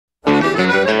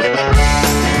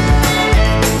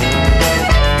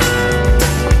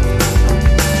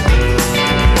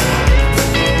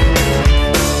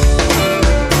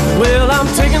Well, I'm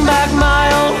taking back my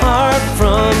old heart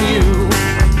from you,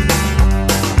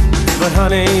 but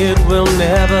honey, it will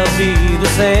never be the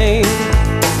same.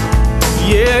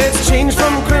 Yeah, it's changed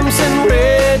from crimson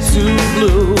red to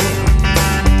blue,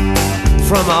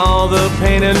 from all the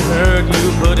pain and hurt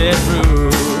you put it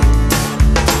through.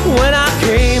 When I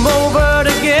came over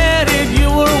to get it, you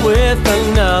were with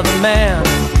another man.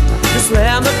 You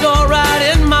slammed the door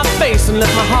right in my face and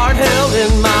left my heart held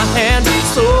in my hand.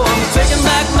 So I'm taking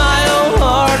back my old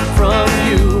heart from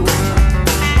you.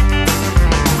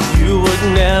 You would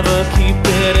never keep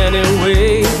it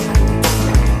anyway,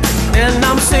 and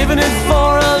I'm saving it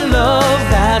for a love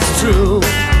that's true.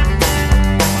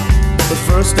 But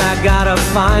first I gotta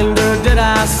find her, did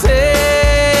I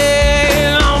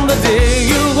say? On the day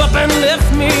you up and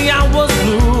left me, I was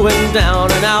blue and down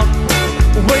and out.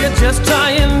 Were you just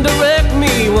trying to wreck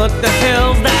me? What the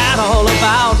hell's that all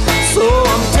about? So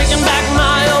I'm taking back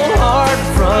my old heart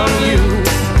from you.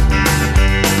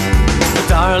 But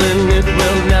darling, it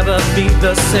will never be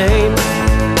the same.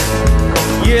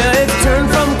 Yeah, it's turned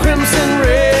from crimson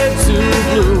red to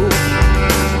blue,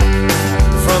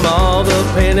 from all the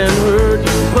pain and hurt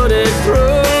you put it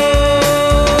through.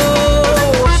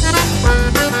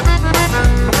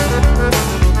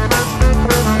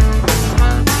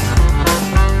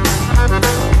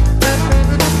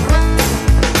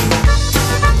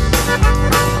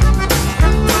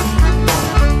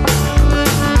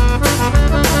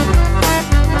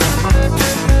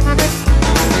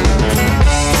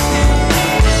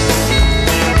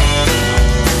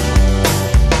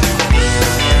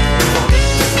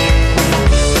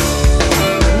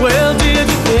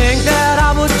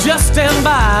 Stand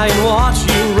by and watch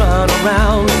you run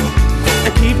around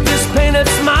and keep this painted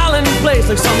smile in place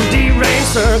like some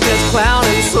deranged circus clown.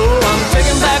 And so I'm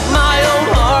taking back my old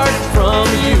heart from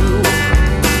you.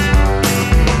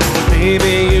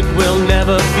 Baby, it will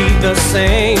never be the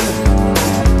same.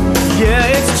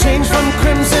 Yeah, it's changed from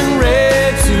crimson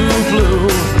red to blue,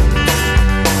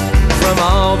 from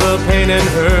all the pain and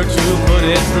hurt you put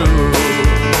it through.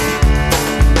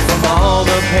 All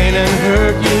the pain and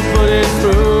hurt you put it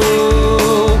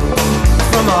through,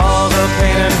 from all the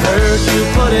pain and hurt you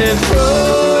put it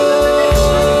through.